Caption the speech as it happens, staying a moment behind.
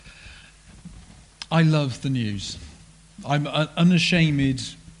I love the news. I'm an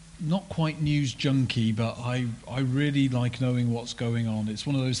unashamed, not quite news junkie, but I really like knowing what's going on. It's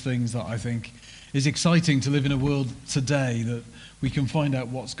one of those things that I think is exciting to live in a world today that we can find out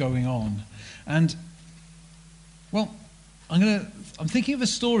what's going on. And, well, I'm thinking of a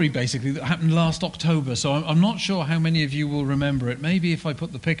story basically that happened last October, so I'm not sure how many of you will remember it. Maybe if I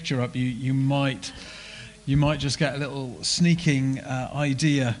put the picture up, you might just get a little sneaking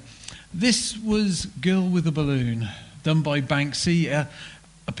idea. This was Girl with a Balloon, done by Banksy,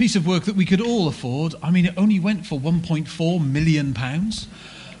 a piece of work that we could all afford. I mean, it only went for £1.4 million.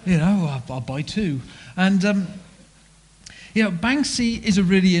 You know, I'll buy two. And, Banksy is a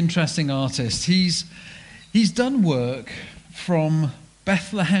really interesting artist. He's done work from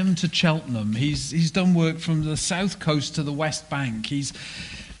Bethlehem to Cheltenham. He's done work from the south coast to the West Bank. He's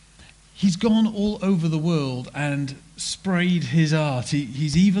gone all over the world and sprayed his art.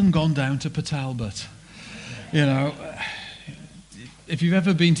 He's even gone down to Port Talbot. You know, if you've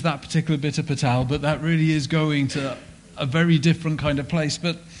ever been to that particular bit of Port Talbot, that really is going to a very different kind of place.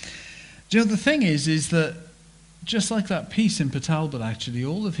 But the thing is that just like that piece in Port Talbot, actually,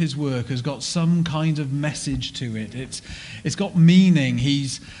 all of his work has got some kind of message to it. It's got meaning.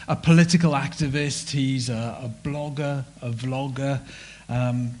 He's a political activist. He's a blogger, a vlogger.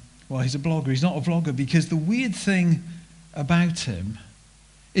 Well, he's a blogger. He's not a vlogger because the weird thing about him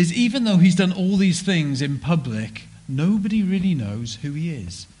is even though he's done all these things in public, nobody really knows who he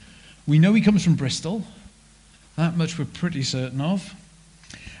is. We know he comes from Bristol. That much we're pretty certain of.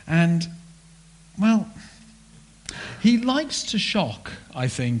 And, well, he likes to shock, I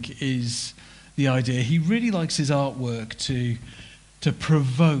think, is the idea. He really likes his artwork to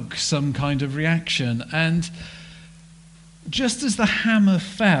provoke some kind of reaction. And just as the hammer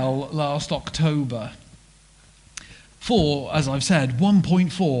fell last October for, as I've said,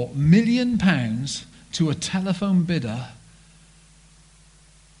 £1.4 million to a telephone bidder,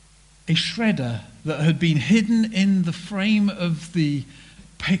 a shredder that had been hidden in the frame of the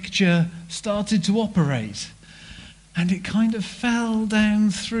picture started to operate. And it kind of fell down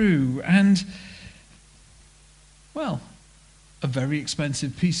through. And, well, a very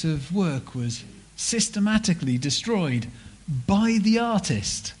expensive piece of work was systematically destroyed by the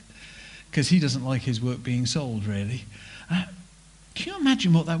artist, because he doesn't like his work being sold, really. Can you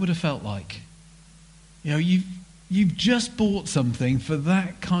imagine what that would have felt like? You know, you've just bought something for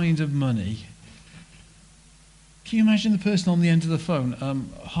that kind of money. Can you imagine the person on the end of the phone?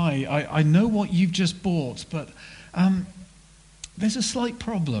 Hi, I know what you've just bought, but there's a slight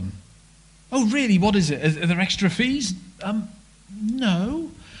problem. Oh, really? What is it? Are there extra fees?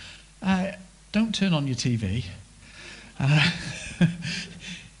 No. Don't turn on your TV.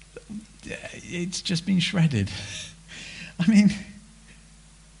 It's just been shredded. I mean,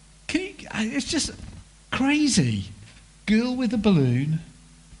 it's just crazy. Girl with a Balloon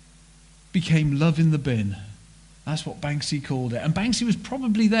became Love in the Bin. That's what Banksy called it. And Banksy was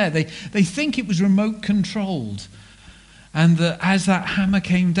probably there. They think it was remote controlled. And as that hammer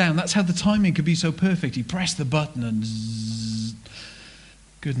came down, that's how the timing could be so perfect. He pressed the button and zzz.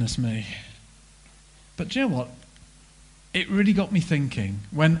 Goodness me. But do you know what? It really got me thinking.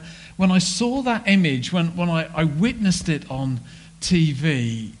 When I saw that image, when I witnessed it on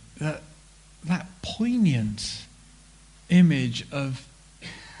TV, that poignant image of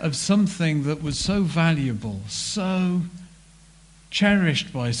something that was so valuable, so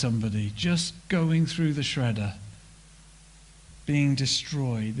cherished by somebody, just going through the shredder, being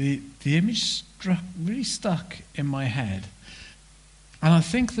destroyed. The image really stuck in my head. And I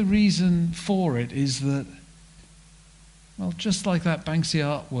think the reason for it is that, well, just like that Banksy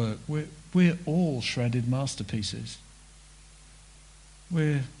artwork, we're all shredded masterpieces.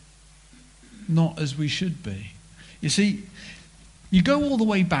 We're not as we should be. You see, you go all the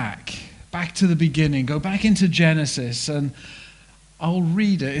way back to the beginning, go back into Genesis, and I'll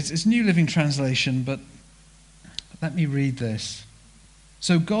read it. It's New Living Translation, but let me read this.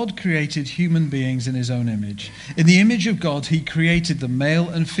 So God created human beings in his own image. In the image of God, he created them, male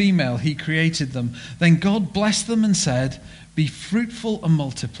and female, he created them. Then God blessed them and said, "Be fruitful and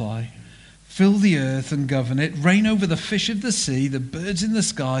multiply. Fill the earth and govern it. Reign over the fish of the sea, the birds in the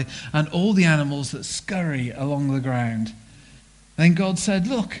sky, and all the animals that scurry along the ground." Then God said,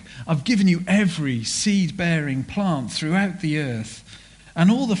 "Look, I've given you every seed-bearing plant throughout the earth,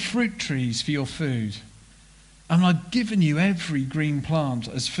 and all the fruit trees for your food. And I've given you every green plant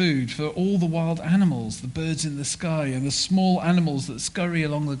as food for all the wild animals, the birds in the sky, and the small animals that scurry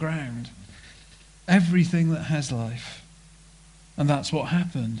along the ground. Everything that has life." And that's what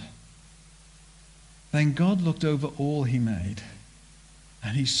happened. Then God looked over all he made,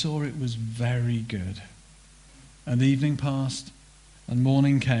 And he saw it was very good. And evening passed, and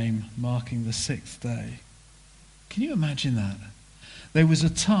morning came, marking the 6th day. Can you imagine that? There was a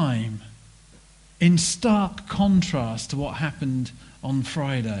time in stark contrast to what happened on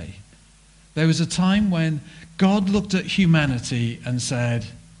Friday. There was a time when God looked at humanity and said,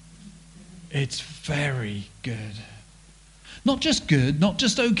 it's very good. Not just good, not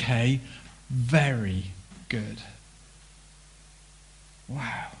just okay, very good.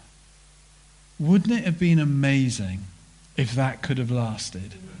 Wow. Wouldn't it have been amazing if that could have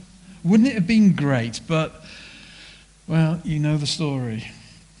lasted? Wouldn't it have been great? But, well, you know the story.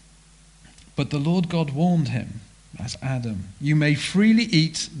 But the Lord God warned him, that's Adam, you may freely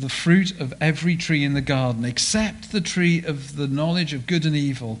eat the fruit of every tree in the garden, except the tree of the knowledge of good and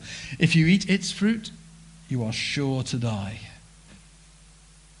evil. If you eat its fruit, you are sure to die.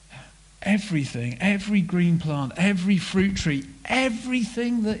 Everything, every green plant, every fruit tree,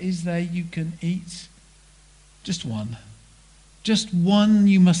 everything that is there you can eat. Just one. Just one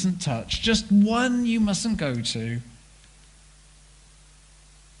you mustn't touch. Just one you mustn't go to.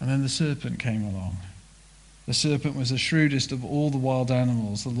 And then the serpent came along. The serpent was the shrewdest of all the wild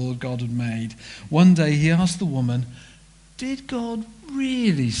animals the Lord God had made. One day he asked the woman, did God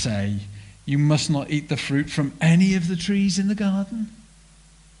really say you must not eat the fruit from any of the trees in the garden?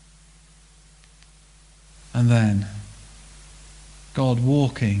 And then God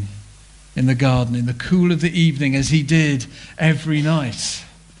walking in the garden in the cool of the evening as he did every night.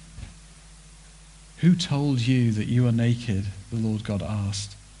 Who told you that you are naked? The Lord God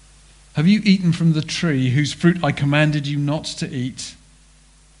asked. Have you eaten from the tree whose fruit I commanded you not to eat?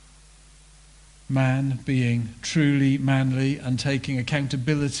 Man being truly manly and taking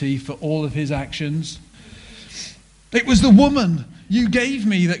accountability for all of his actions. It was the woman you gave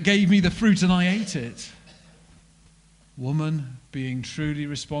me that gave me the fruit and I ate it. Woman being truly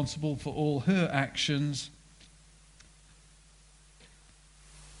responsible for all her actions.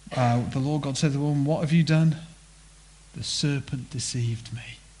 The Lord God said to the woman, what have you done? The serpent deceived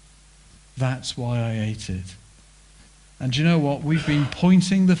me. That's why I ate it. And do you know what? We've been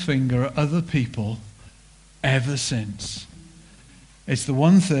pointing the finger at other people ever since. It's the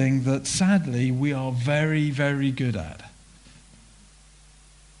one thing that sadly we are very, very good at.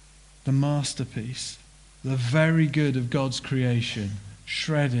 The masterpiece. The very good of God's creation,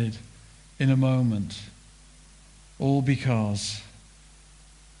 shredded in a moment, all because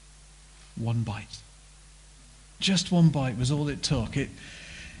one bite. Just one bite was all it took. And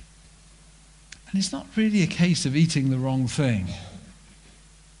it's not really a case of eating the wrong thing.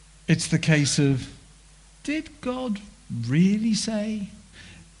 It's the case of, did God really say?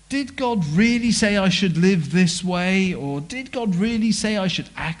 Did God really say I should live this way? Or did God really say I should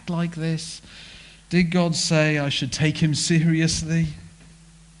act like this? Did God say I should take him seriously?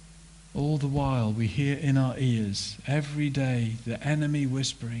 All the while we hear in our ears every day the enemy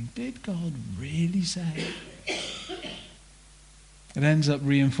whispering, did God really say? It ends up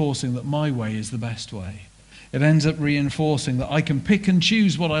reinforcing that my way is the best way. It ends up reinforcing that I can pick and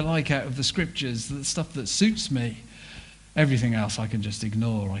choose what I like out of the scriptures, the stuff that suits me. Everything else I can just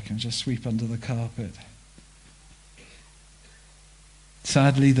ignore. I can just sweep under the carpet.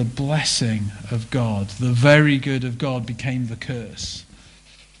 Sadly, the blessing of God, the very good of God, became the curse.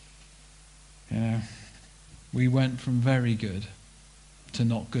 You know, we went from very good to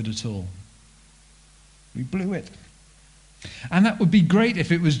not good at all. We blew it. And that would be great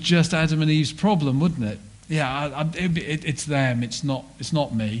if it was just Adam and Eve's problem, wouldn't it? Yeah, it's them, it's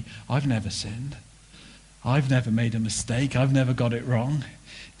not me. I've never sinned. I've never made a mistake. I've never got it wrong.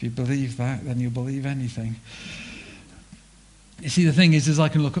 If you believe that, then you'll believe anything. You see, the thing is I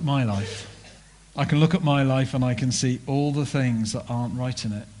can look at my life. I can look at my life and I can see all the things that aren't right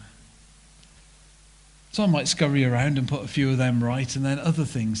in it. So I might scurry around and put a few of them right, and then other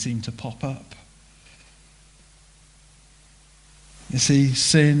things seem to pop up. You see,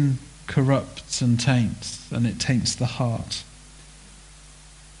 sin corrupts and taints, and it taints the heart.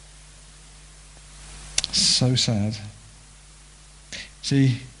 So sad.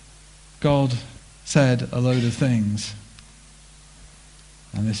 See, God said a load of things.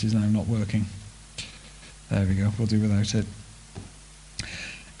 And this is now not working. There we go, we'll do without it.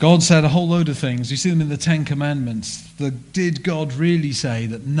 God said a whole load of things. You see them in the Ten Commandments. Did God really say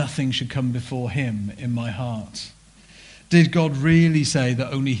that nothing should come before him in my heart? Did God really say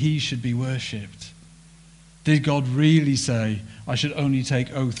that only he should be worshipped? Did God really say I should only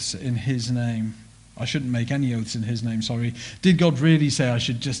take oaths in his name? I shouldn't make any oaths in his name, sorry. Did God really say I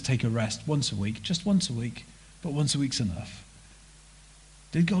should just take a rest once a week? Just once a week, but once a week's enough.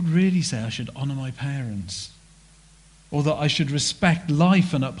 Did God really say I should honour my parents? or that I should respect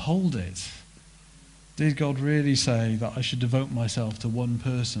life and uphold it? Did God really say that I should devote myself to one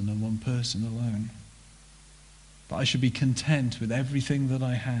person and one person alone? That I should be content with everything that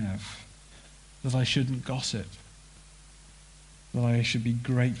I have? That I shouldn't gossip? That I should be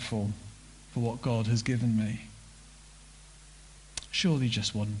grateful for what God has given me? Surely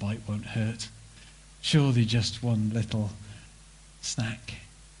just one bite won't hurt. Surely just one little snack.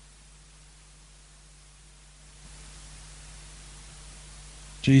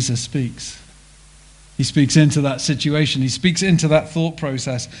 Jesus speaks. He speaks into that situation. He speaks into that thought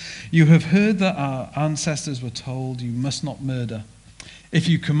process. You have heard that our ancestors were told you must not murder. If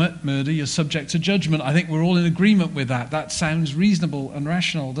you commit murder, you're subject to judgment. I think we're all in agreement with that. That sounds reasonable and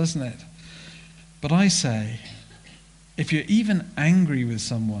rational, doesn't it? But I say, if you're even angry with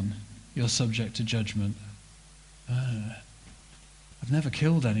someone, you're subject to judgment. I've never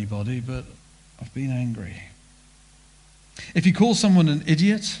killed anybody, but I've been angry. If you call someone an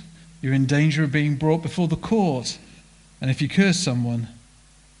idiot, you're in danger of being brought before the court. And if you curse someone,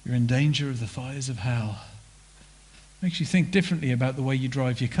 you're in danger of the fires of hell. Makes you think differently about the way you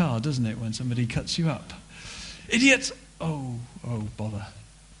drive your car, doesn't it, when somebody cuts you up? Idiot! Oh, bother.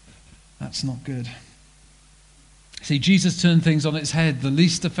 That's not good. See, Jesus turned things on its head. The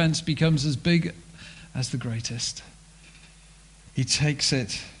least offense becomes as big as the greatest. He takes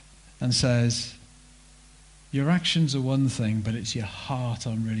it and says, your actions are one thing, but it's your heart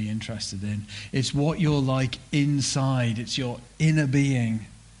I'm really interested in. It's what you're like inside. It's your inner being.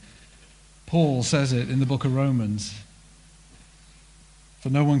 Paul says it in the book of Romans. For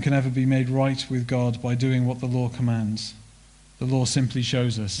no one can ever be made right with God by doing what the law commands. The law simply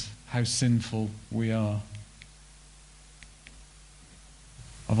shows us how sinful we are.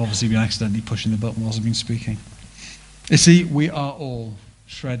 I've obviously been accidentally pushing the button whilst I've been speaking. You see, we are all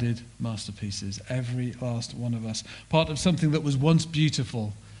shredded masterpieces, every last one of us. Part of something that was once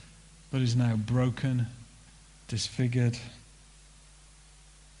beautiful, but is now broken, disfigured.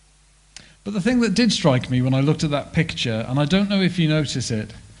 But the thing that did strike me when I looked at that picture, and I don't know if you notice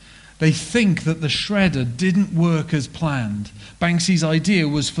it, they think that the shredder didn't work as planned. Banksy's idea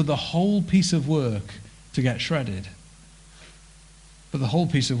was for the whole piece of work to get shredded. But the whole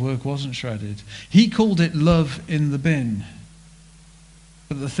piece of work wasn't shredded. He called it love in the bin.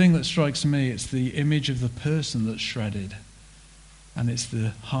 But the thing that strikes me, it's the image of the person that's shredded. And it's the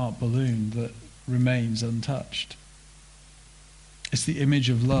heart balloon that remains untouched. It's the image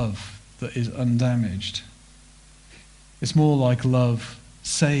of love that is undamaged. It's more like love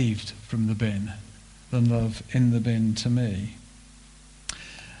saved from the bin than love in the bin to me.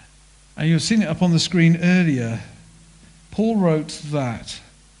 And you've seen it up on the screen earlier. Paul wrote that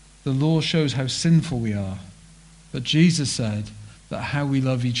the law shows how sinful we are. But Jesus said that how we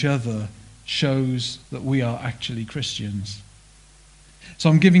love each other shows that we are actually Christians. So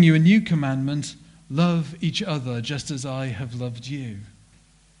I'm giving you a new commandment: love each other just as I have loved you.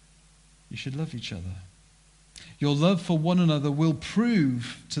 You should love each other. Your love for one another will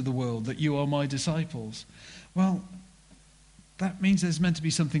prove to the world that you are my disciples. Well, that means there's meant to be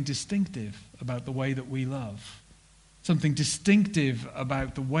something distinctive about the way that we love. Something distinctive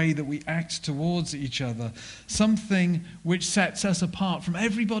about the way that we act towards each other. Something which sets us apart from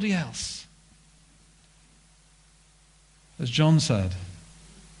everybody else. As John said,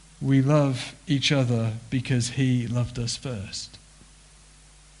 we love each other because he loved us first.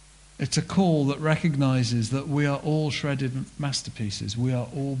 It's a call that recognizes that we are all shredded masterpieces. We are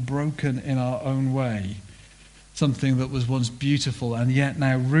all broken in our own way. Something that was once beautiful and yet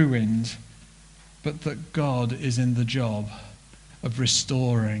now ruined. But that God is in the job of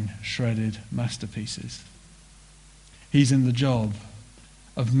restoring shredded masterpieces. He's in the job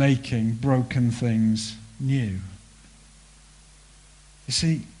of making broken things new. You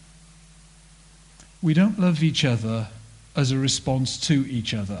see, we don't love each other as a response to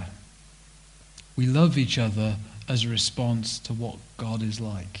each other. We love each other as a response to what God is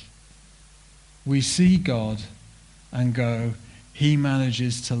like. We see God and go, he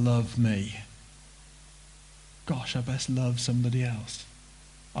manages to love me. Gosh, I best love somebody else.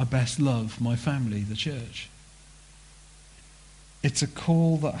 I best love my family, the church. It's a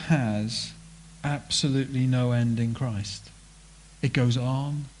call that has absolutely no end in Christ. It goes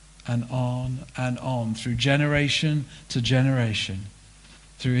on and on and on through generation to generation,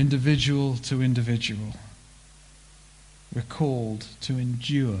 through individual to individual. We're called to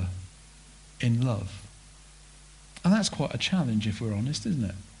endure in love. And that's quite a challenge if we're honest, isn't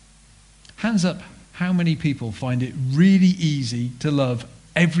it? Hands up, how many people find it really easy to love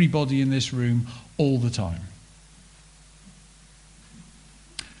everybody in this room all the time?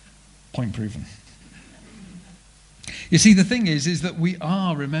 Point proven. You see, the thing is that we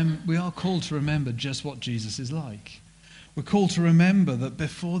are called to remember just what Jesus is like. We're called to remember that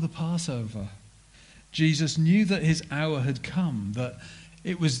before the Passover, Jesus knew that his hour had come, that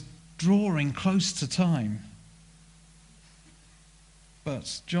it was drawing close to time.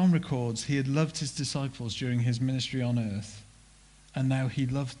 But John records he had loved his disciples during his ministry on earth, and now he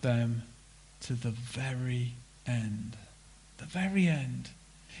loved them to the very end. The very end.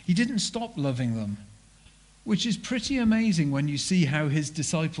 He didn't stop loving them, which is pretty amazing when you see how his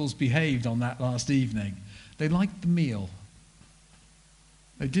disciples behaved on that last evening. They liked the meal.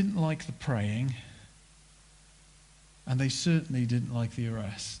 They didn't like the praying. And they certainly didn't like the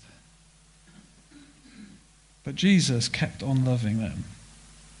arrest. But Jesus kept on loving them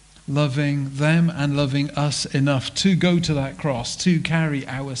and loving us enough to go to that cross, to carry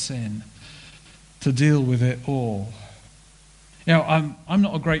our sin, to deal with it all. You know, I'm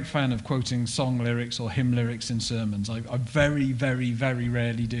not a great fan of quoting song lyrics or hymn lyrics in sermons. I very, very, very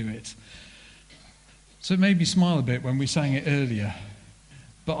rarely do it. So it made me smile a bit when we sang it earlier.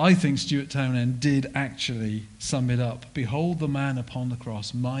 But I think Stuart Townend did actually sum it up. Behold the man upon the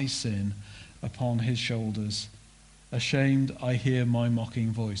cross, my sin upon his shoulders. Ashamed, I hear my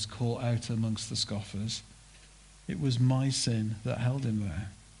mocking voice call out amongst the scoffers. It was my sin that held him there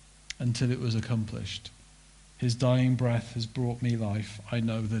until it was accomplished. His dying breath has brought me life. I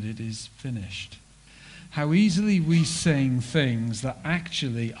know that it is finished. How easily we sing things that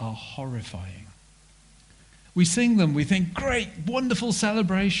actually are horrifying. We sing them, we think, great, wonderful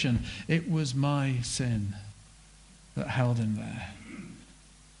celebration. It was my sin that held him there.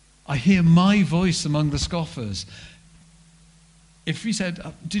 I hear my voice among the scoffers. If we said,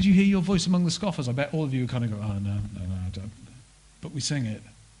 did you hear your voice among the scoffers? I bet all of you would kind of go, oh, no, I don't. But we sing it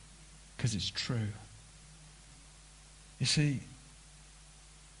because it's true. You see,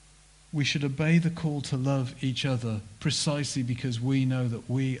 we should obey the call to love each other precisely because we know that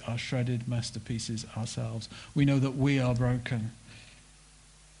we are shredded masterpieces ourselves. We know that we are broken.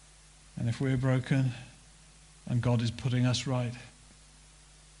 And if we're broken and God is putting us right,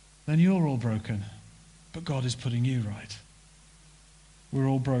 then you're all broken, but God is putting you right. We're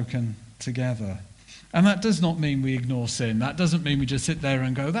all broken together. And that does not mean we ignore sin. That doesn't mean we just sit there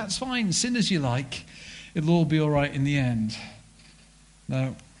and go, that's fine, sin as you like. It'll all be all right in the end.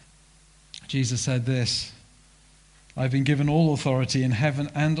 No. Jesus said this, I've been given all authority in heaven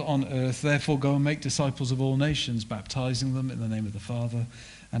and on earth. Therefore go and make disciples of all nations, baptizing them in the name of the Father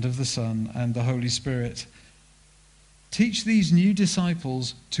and of the Son and the Holy Spirit. Teach these new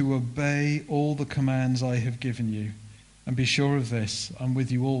disciples to obey all the commands I have given you. And be sure of this, I'm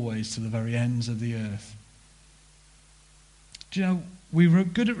with you always to the very ends of the earth. Do you know, we're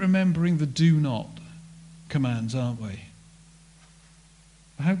good at remembering the do not commands, aren't we?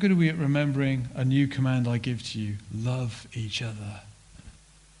 How good are we at remembering a new command I give to you? Love each other.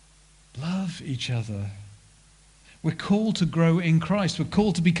 Love each other. We're called to grow in Christ. We're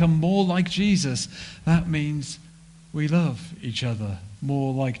called to become more like Jesus. That means we love each other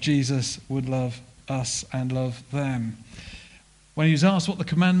more like Jesus would love us and love them. When he was asked what the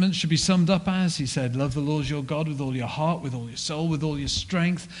commandments should be summed up as, he said, love the Lord your God with all your heart, with all your soul, with all your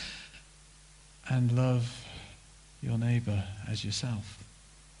strength, and love your neighbor as yourself.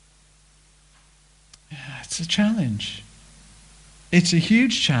 Yeah, it's a challenge. It's a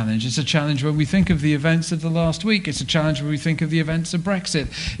huge challenge. It's a challenge when we think of the events of the last week. It's a challenge when we think of the events of Brexit.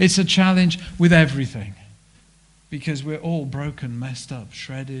 It's a challenge with everything. Because we're all broken, messed up,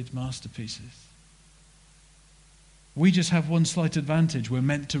 shredded masterpieces. We just have one slight advantage. We're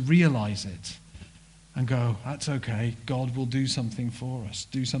meant to realize it and go, that's okay. God will do something for us,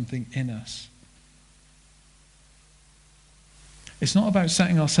 do something in us. It's not about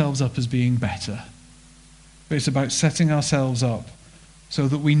setting ourselves up as being better, but it's about setting ourselves up so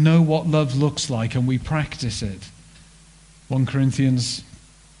that we know what love looks like and we practice it. 1 Corinthians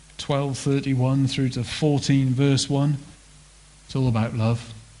 12:31 through to 14 verse 1. It's all about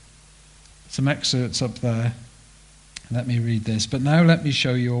love. Some excerpts up there. Let me read this. But now let me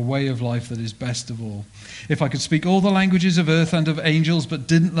show you a way of life that is best of all. If I could speak all the languages of earth and of angels but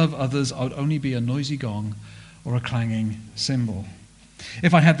didn't love others, I would only be a noisy gong or a clanging cymbal.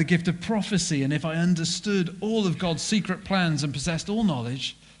 If I had the gift of prophecy and if I understood all of God's secret plans and possessed all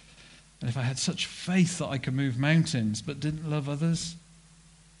knowledge, and if I had such faith that I could move mountains but didn't love others,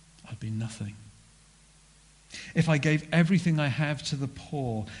 I'd be nothing. If I gave everything I have to the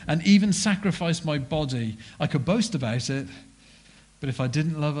poor and even sacrificed my body, I could boast about it, but if I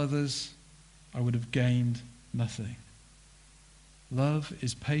didn't love others, I would have gained nothing. Love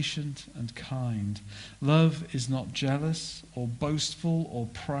is patient and kind. Love is not jealous or boastful or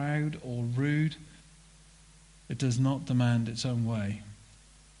proud or rude. It does not demand its own way.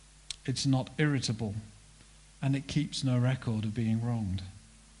 It's not irritable, and it keeps no record of being wronged.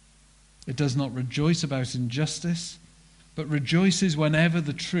 It does not rejoice about injustice, but rejoices whenever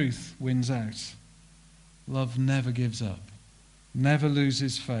the truth wins out. Love never gives up, never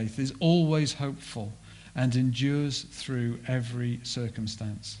loses faith, is always hopeful, and endures through every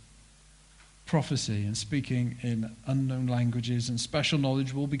circumstance. Prophecy and speaking in unknown languages and special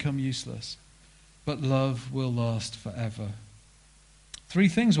knowledge will become useless, but love will last forever. 3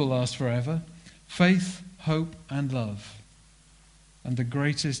 things will last forever: faith, hope, and love. And the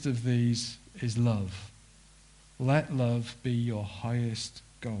greatest of these is love. Let love be your highest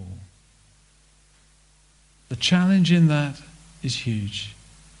goal. The challenge in that is huge.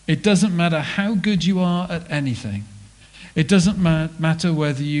 It doesn't matter how good you are at anything. It doesn't matter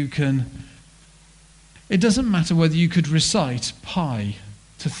whether you can... It doesn't matter whether you could recite pi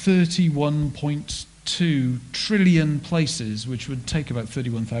to 31.2 trillion places, which would take about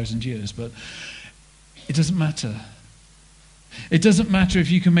 31,000 years, but it doesn't matter. It doesn't matter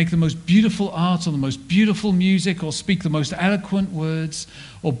if you can make the most beautiful art or the most beautiful music or speak the most eloquent words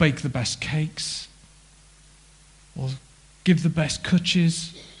or bake the best cakes or give the best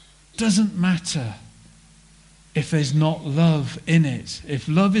kutches. Doesn't matter if there's not love in it. If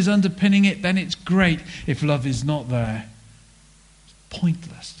love is underpinning it, then it's great. If love is not there, it's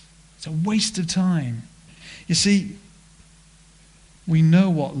pointless. It's a waste of time. You see, we know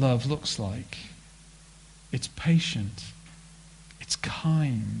what love looks like. It's patient. It's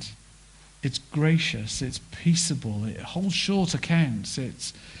kind. It's gracious. It's peaceable. It holds short accounts.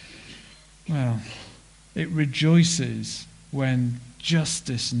 It rejoices when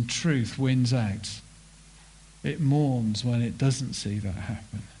justice and truth wins out. It mourns when it doesn't see that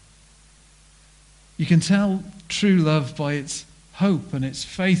happen. You can tell true love by its hope and its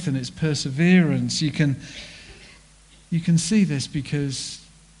faith and its perseverance. You can see this because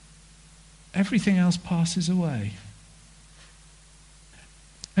everything else passes away.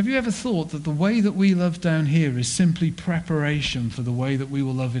 Have you ever thought that the way that we love down here is simply preparation for the way that we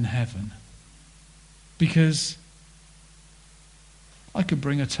will love in heaven? Because I could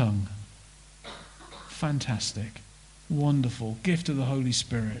bring a tongue. Fantastic, wonderful, gift of the Holy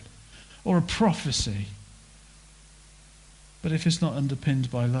Spirit, or a prophecy. But if it's not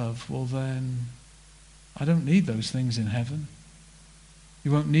underpinned by love, well then, I don't need those things in heaven.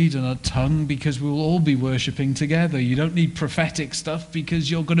 You won't need a tongue because we'll all be worshipping together. You don't need prophetic stuff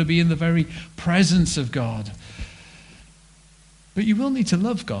because you're going to be in the very presence of God. But you will need to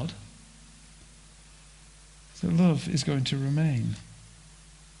love God. So love is going to remain.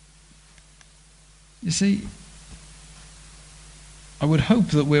 You see, I would hope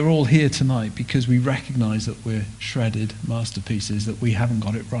that we're all here tonight because we recognize that we're shredded masterpieces, that we haven't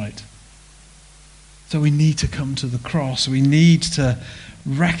got it right. So we need to come to the cross. We need to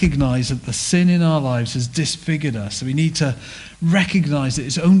recognize that the sin in our lives has disfigured us. We need to recognize that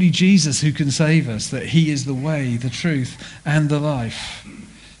it's only Jesus who can save us, that he is the way, the truth, and the life.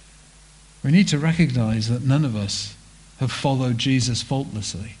 We need to recognize that none of us have followed Jesus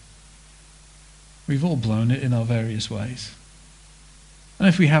faultlessly. We've all blown it in our various ways. And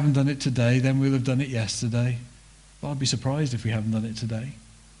if we haven't done it today, then we'll have done it yesterday. But I'd be surprised if we haven't done it today.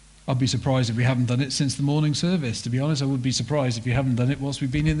 I'd be surprised if we haven't done it since the morning service. To be honest, I would be surprised if we haven't done it whilst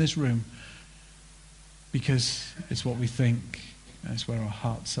we've been in this room. Because it's what we think, and it's where our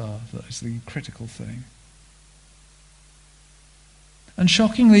hearts are. That is the critical thing. And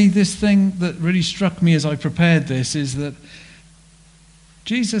shockingly, this thing that really struck me as I prepared this is that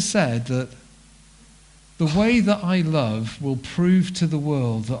Jesus said that the way that I love will prove to the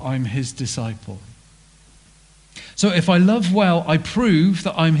world that I'm his disciple. So if I love well, I prove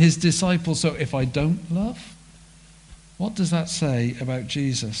that I'm his disciple. So if I don't love, what does that say about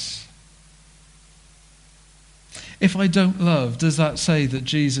Jesus? If I don't love, does that say that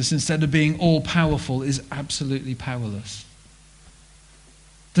Jesus, instead of being all-powerful, is absolutely powerless?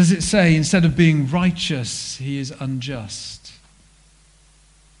 Does it say instead of being righteous, he is unjust?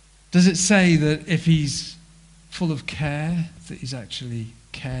 Does it say that if he's full of care, that he's actually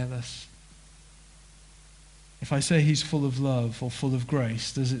careless? If I say he's full of love or full of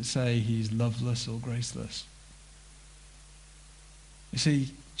grace, does it say he's loveless or graceless? You see,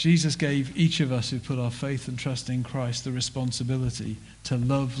 Jesus gave each of us who put our faith and trust in Christ the responsibility to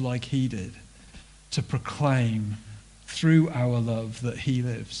love like he did, to proclaim through our love that he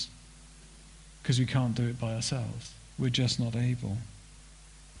lives. Because we can't do it by ourselves. We're just not able.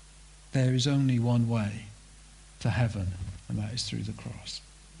 There is only one way to heaven, and that is through the cross.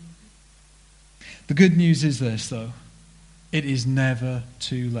 The good news is this, though. It is never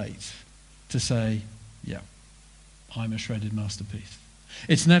too late to say, yeah, I'm a shredded masterpiece.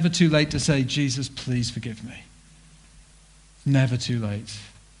 It's never too late to say, Jesus, please forgive me. Never too late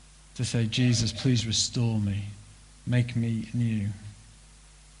to say, Jesus, please restore me. Make me new.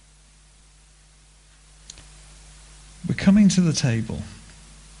 We're coming to the table.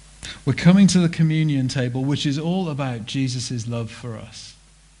 We're coming to the communion table, which is all about Jesus' love for us.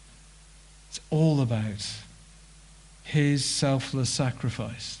 It's all about his selfless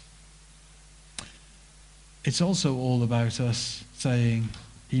sacrifice. It's also all about us saying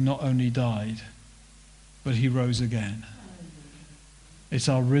he not only died, but he rose again. It's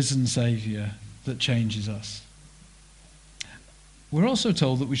our risen Saviour that changes us. We're also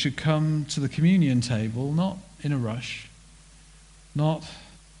told that we should come to the communion table not in a rush, not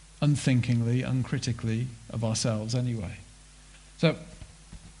unthinkingly, uncritically of ourselves anyway. So,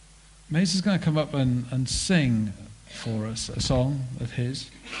 Mace is going to come up and sing for us a song of his.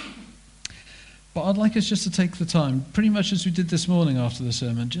 But I'd like us just to take the time, pretty much as we did this morning after the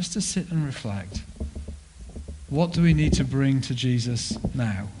sermon, just to sit and reflect. What do we need to bring to Jesus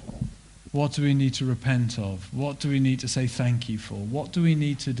now? What do we need to repent of? What do we need to say thank you for? What do we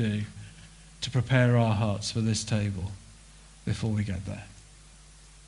need to do to prepare our hearts for this table before we get there?